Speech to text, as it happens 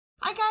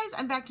Hi guys,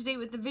 I'm back today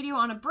with the video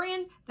on a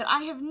brand that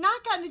I have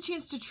not gotten a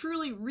chance to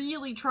truly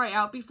really try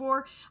out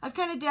before. I've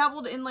kind of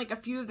dabbled in like a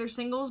few of their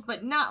singles,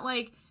 but not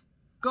like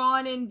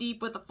gone in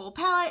deep with a full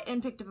palette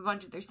and picked up a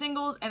bunch of their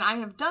singles, and I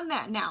have done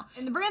that now.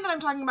 And the brand that I'm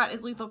talking about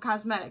is Lethal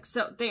Cosmetics.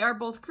 So they are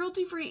both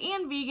cruelty-free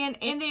and vegan,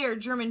 and they are a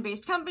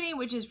German-based company,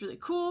 which is really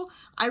cool.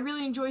 I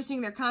really enjoy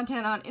seeing their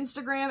content on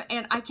Instagram,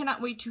 and I cannot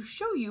wait to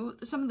show you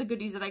some of the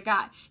goodies that I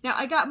got. Now,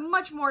 I got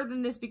much more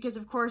than this because,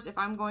 of course, if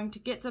I'm going to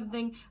get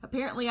something,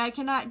 apparently I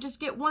cannot just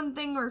get one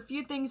thing or a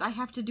few things. I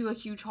have to do a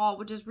huge haul,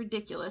 which is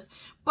ridiculous.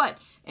 But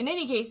in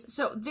any case,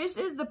 so this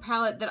is the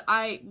palette that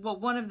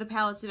one of the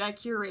palettes that I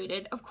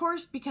curated. Of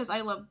course, because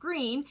I love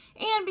green,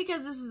 and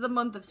because this is the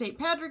month of St.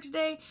 Patrick's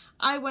Day,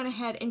 I went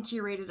ahead and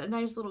curated a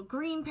nice little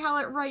green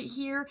palette right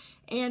here.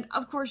 And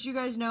of course, you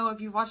guys know, if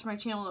you've watched my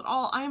channel at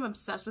all, I am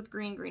obsessed with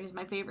green. Green is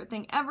my favorite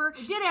thing ever.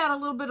 I did add a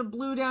little bit of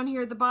blue down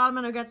here at the bottom,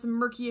 and I've got some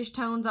murky-ish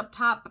tones up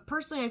top, but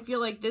personally, I feel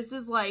like this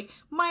is like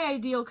my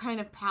ideal kind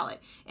of palette,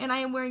 and I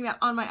am wearing that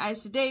on my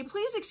eyes today.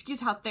 Please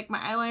excuse how thick my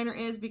eyeliner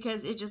is,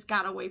 because it just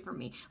got away from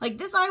me. Like,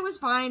 this eye was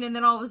fine, and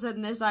then all of a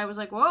sudden this eye was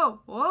like,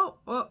 whoa, whoa,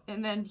 whoa,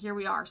 and then here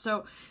we are.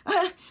 So,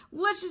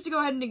 let's just go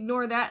ahead and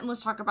ignore that, and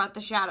let's talk about the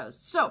shadows.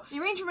 So, they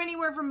range from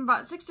anywhere from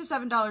about $6 to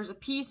 $7 a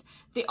piece.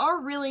 They are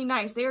really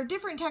nice. They are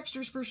different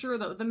textures for sure,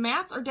 though. The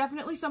mattes are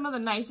definitely some of the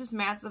nicest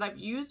mattes that I've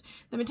used.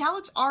 The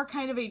metallics are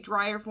kind of a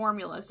drier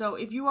formula, so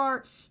if you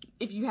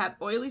have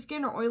oily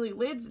skin or oily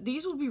lids,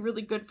 these will be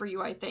really good for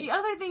you, I think. The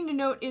other thing to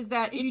note is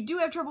that if you do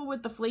have trouble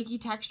with the flaky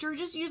texture,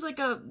 just use like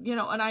an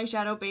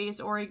eyeshadow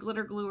base or a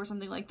glitter glue or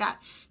something like that.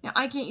 Now,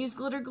 I can't use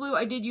glitter glue.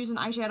 I did use an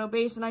eyeshadow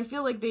base, and I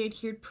feel like they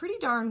adhered pretty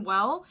darn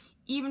well,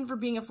 even for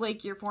being a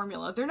flakier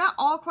formula. They're not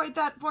all quite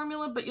that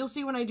formula, but you'll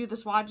see when I do the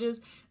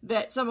swatches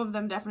that some of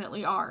them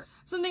definitely are.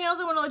 Something else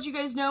I want to let you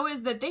guys know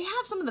is that they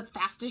have some of the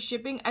fastest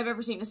shipping I've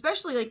ever seen,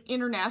 especially like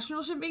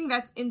international shipping.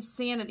 That's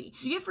insanity.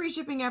 You get free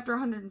shipping after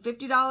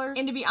 $150,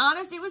 and to be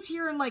honest, it was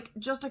here in like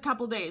just a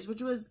couple days,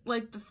 which was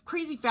like the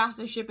crazy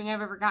fastest shipping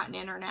I've ever gotten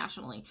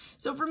internationally.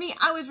 So for me,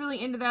 I was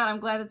really into that. I'm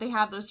glad that they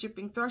have those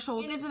shipping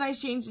thresholds, and it's a nice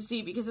change to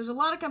see, because there's a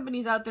lot of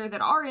companies out there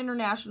that are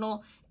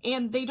international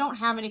and they don't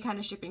have any kind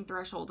of shipping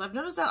thresholds. I've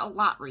noticed that a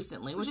lot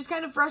recently, which is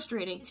kind of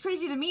frustrating. It's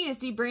crazy to me to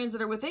see brands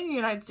that are within the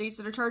United States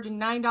that are charging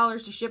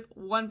 $9 to ship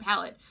one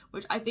palette,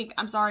 which I think,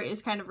 I'm sorry,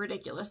 is kind of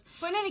ridiculous.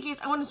 But in any case,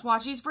 I want to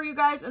swatch these for you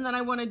guys, and then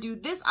I want to do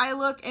this eye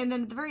look, and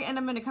then at the very end,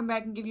 I'm going to come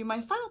back and give you my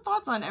final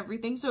thoughts on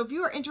everything. So if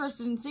you are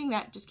interested in seeing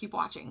that, just keep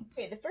watching.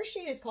 Okay, the first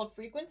shade is called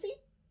Frequency.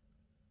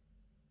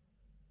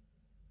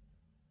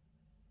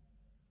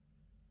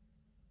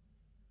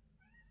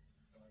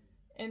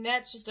 And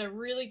that's just a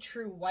really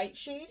true white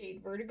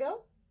shade,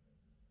 Vertigo.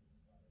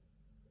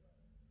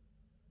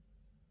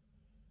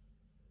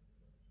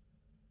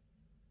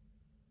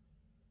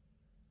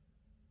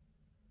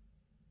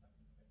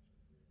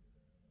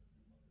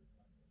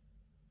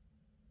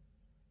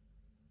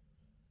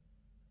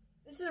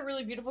 This is a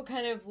really beautiful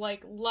kind of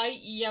like light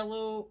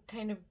yellow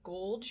kind of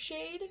gold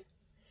shade.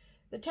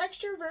 The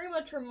texture very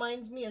much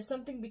reminds me of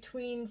something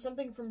between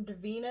something from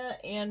Divina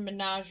and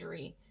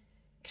Menagerie.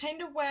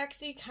 Kind of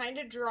waxy, kind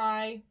of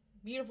dry,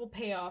 beautiful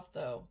payoff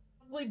though.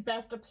 Probably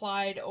best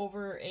applied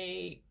over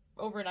an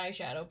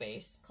eyeshadow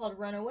base. Called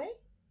Runaway.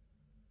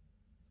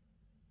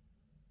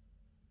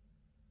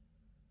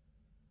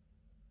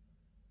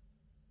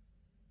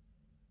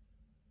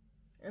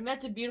 And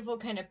that's a beautiful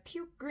kind of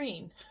puke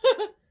green.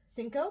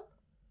 Syncope.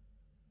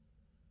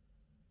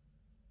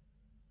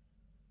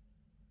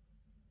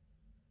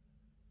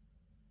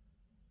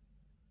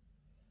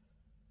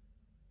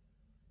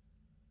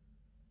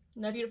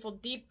 And that beautiful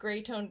deep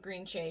gray toned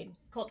green shade.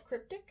 It's called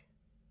Cryptic.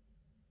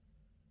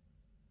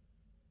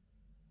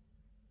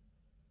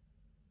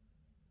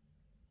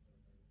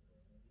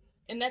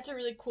 And that's a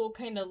really cool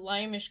kind of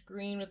limeish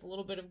green with a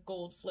little bit of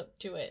gold flip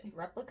to it.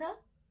 Replica.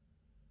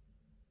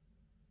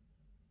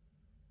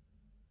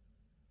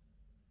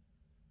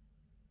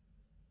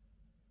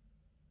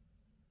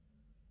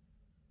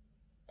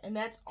 And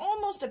that's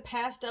almost a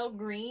pastel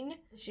green,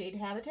 the shade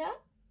Habitat.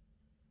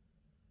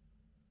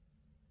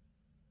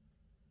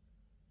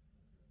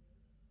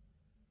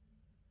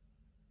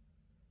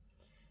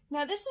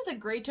 Now this is a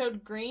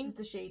gray-toned green,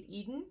 this is the shade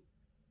Eden.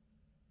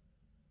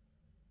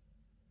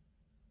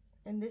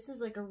 And this is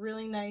like a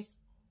really nice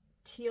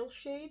teal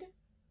shade,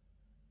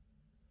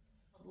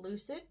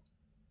 Lucid.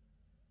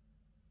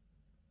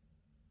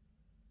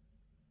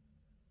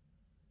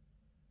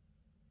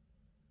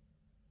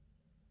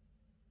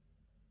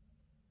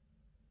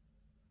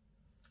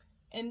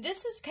 And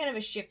this is kind of a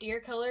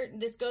shiftier color.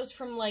 This goes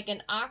from like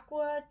an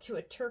aqua to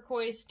a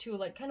turquoise to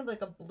like kind of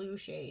like a blue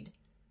shade.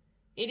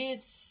 It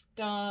is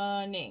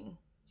stunning.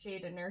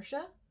 Shade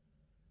Inertia.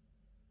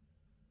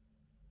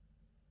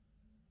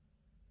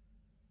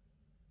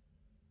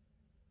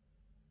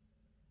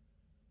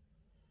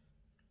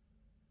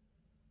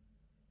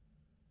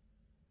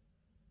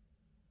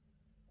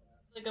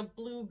 Like a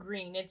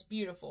blue-green. It's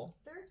beautiful.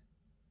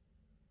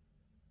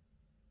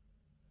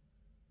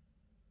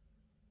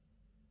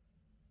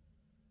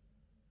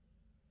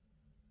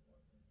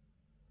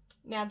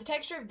 Now, the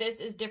texture of this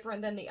is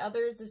different than the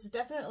others. This is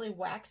definitely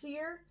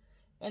waxier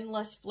and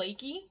less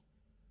flaky,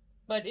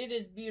 but it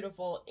is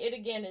beautiful. It,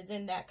 again, is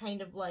in that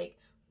kind of like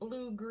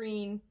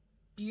blue-green,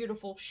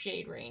 beautiful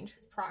shade range.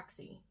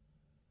 Proxy.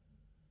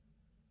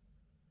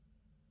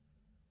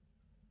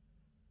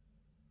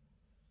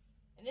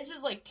 And this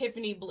is like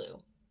Tiffany blue.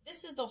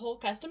 This is the whole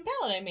custom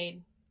palette I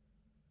made.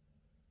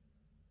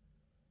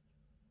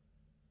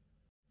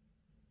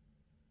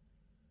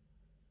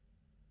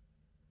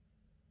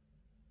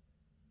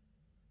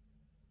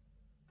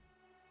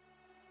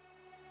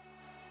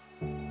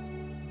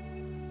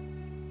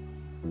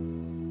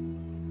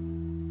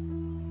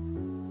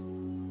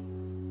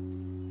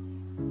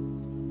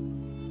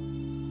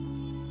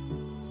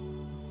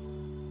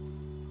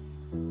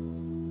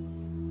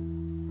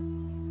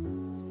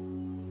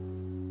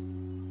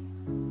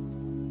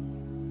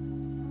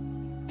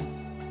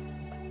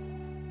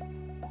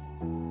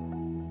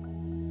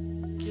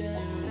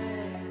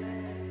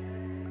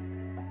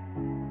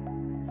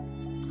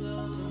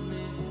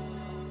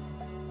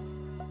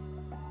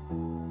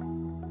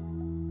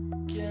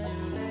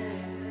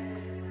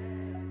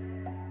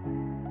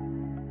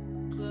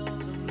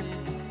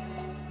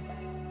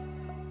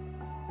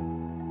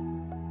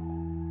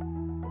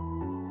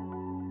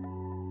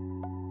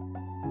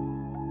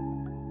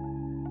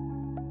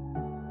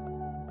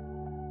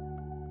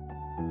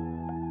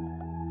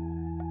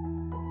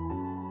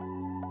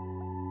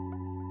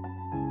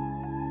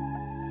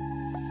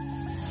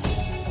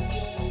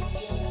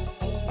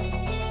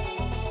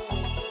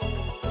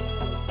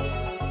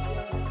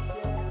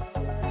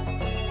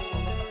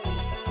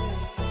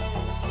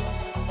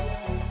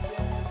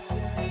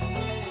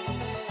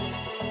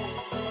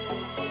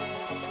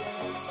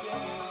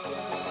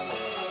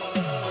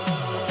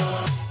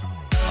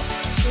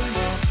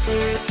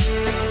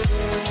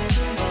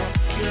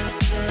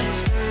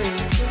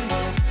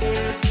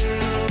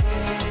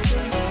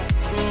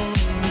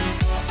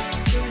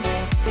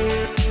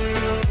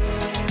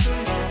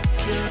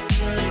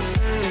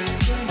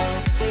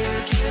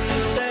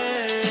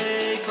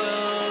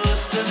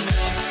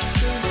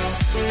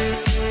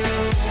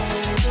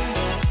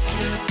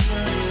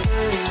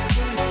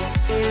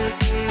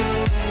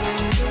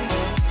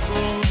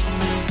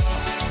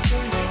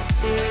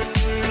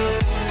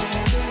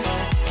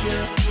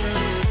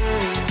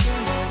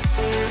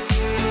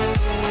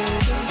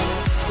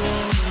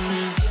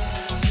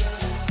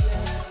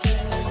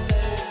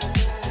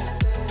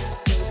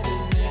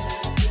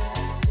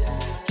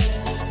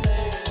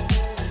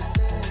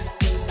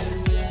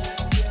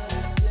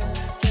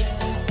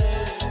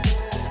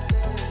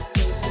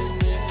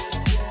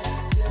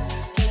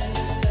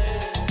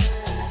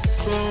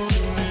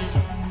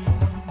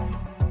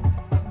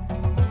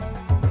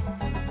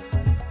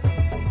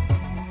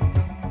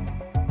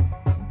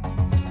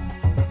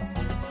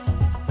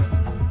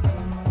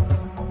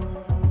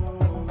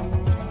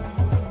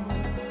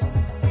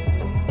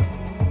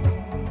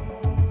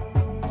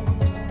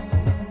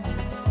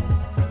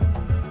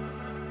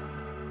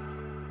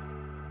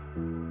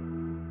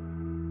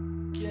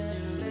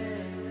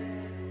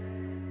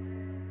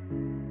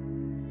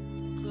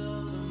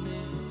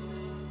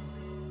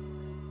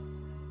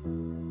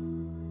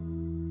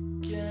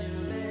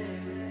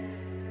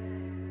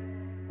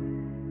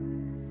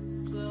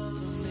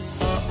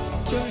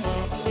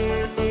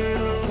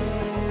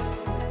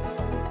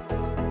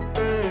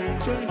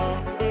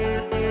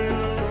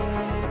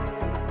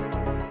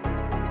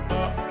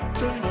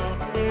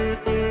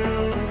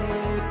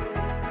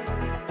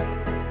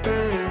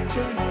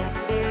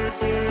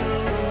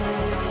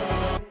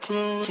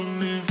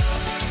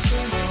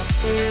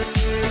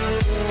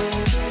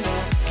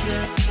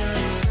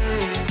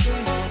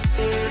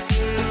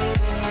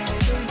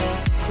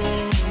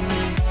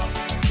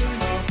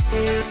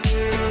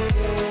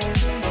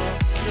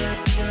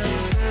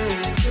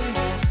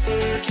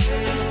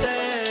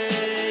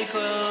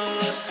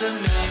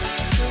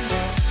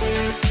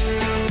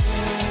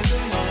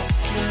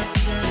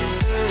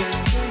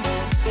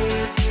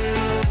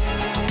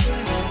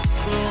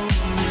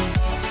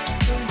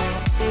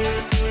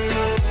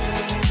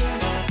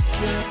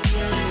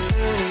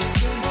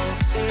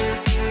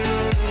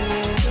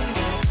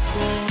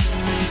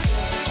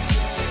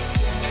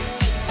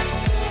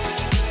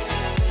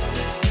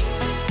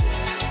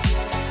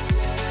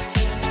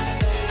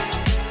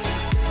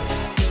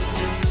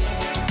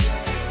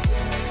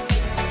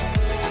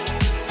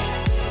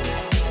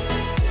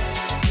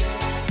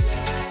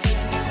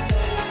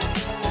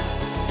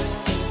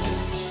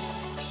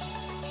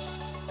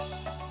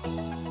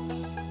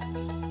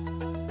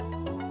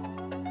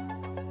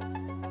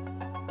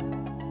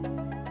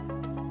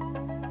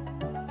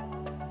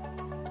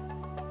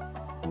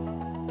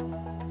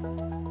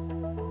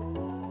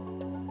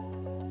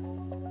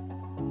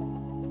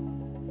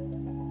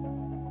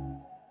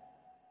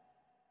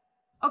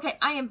 Okay,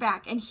 I am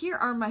back, and here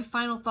are my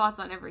final thoughts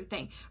on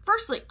everything.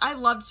 Firstly, I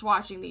loved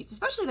swatching these,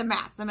 especially the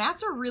mattes. The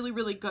mattes are really,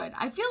 really good.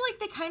 I feel like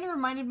they kind of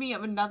reminded me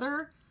of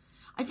another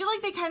I feel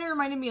like they kind of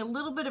reminded me a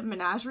little bit of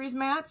Menagerie's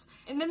mats.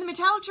 And then the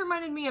metallics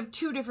reminded me of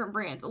two different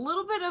brands. A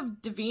little bit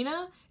of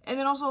Divina, and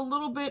then also a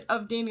little bit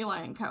of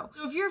Dandelion Co.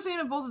 So if you're a fan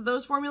of both of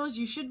those formulas,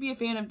 you should be a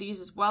fan of these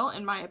as well,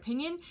 in my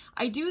opinion.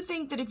 I do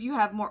think that if you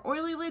have more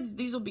oily lids,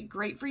 these will be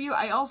great for you.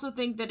 I also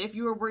think that if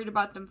you were worried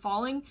about them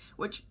falling,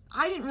 which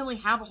I didn't really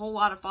have a whole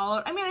lot of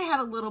fallout. I mean, I had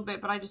a little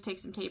bit, but I just take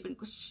some tape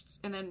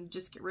and then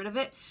just get rid of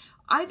it.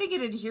 I think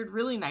it adhered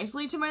really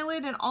nicely to my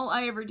lid, and all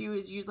I ever do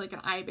is use like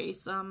an eye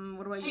base.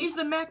 What do I use? I use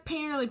the MAC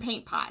Painterly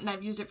Paint Pot, and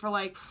I've used it for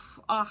like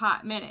a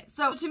hot minute.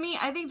 So to me,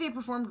 I think they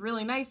performed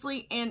really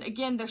nicely, and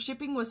again, their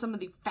shipping was some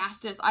of the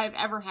fastest I've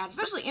ever had,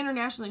 especially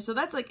internationally, so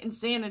that's like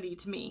insanity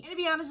to me. And to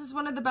be honest, it's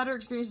one of the better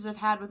experiences I've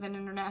had with an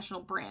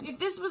international brand. If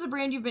this was a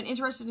brand you've been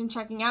interested in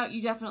checking out,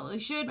 you definitely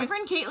should. My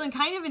friend Caitlin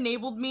kind of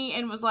enabled me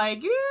and was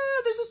like, yeah,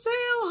 there's a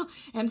sale!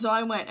 And so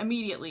I went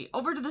immediately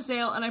over to the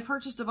sale, and I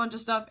purchased a bunch of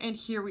stuff, and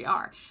here we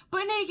are.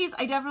 But in any case,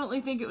 I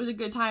definitely think it was a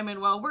good time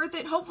and well worth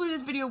it. Hopefully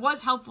this video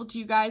was helpful to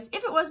you guys.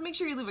 If it was, make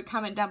sure you leave a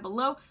comment down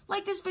below,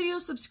 like this video,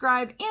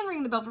 subscribe, and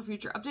ring the bell for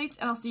future updates,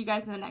 and I'll see you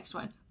guys in the next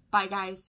one. Bye, guys.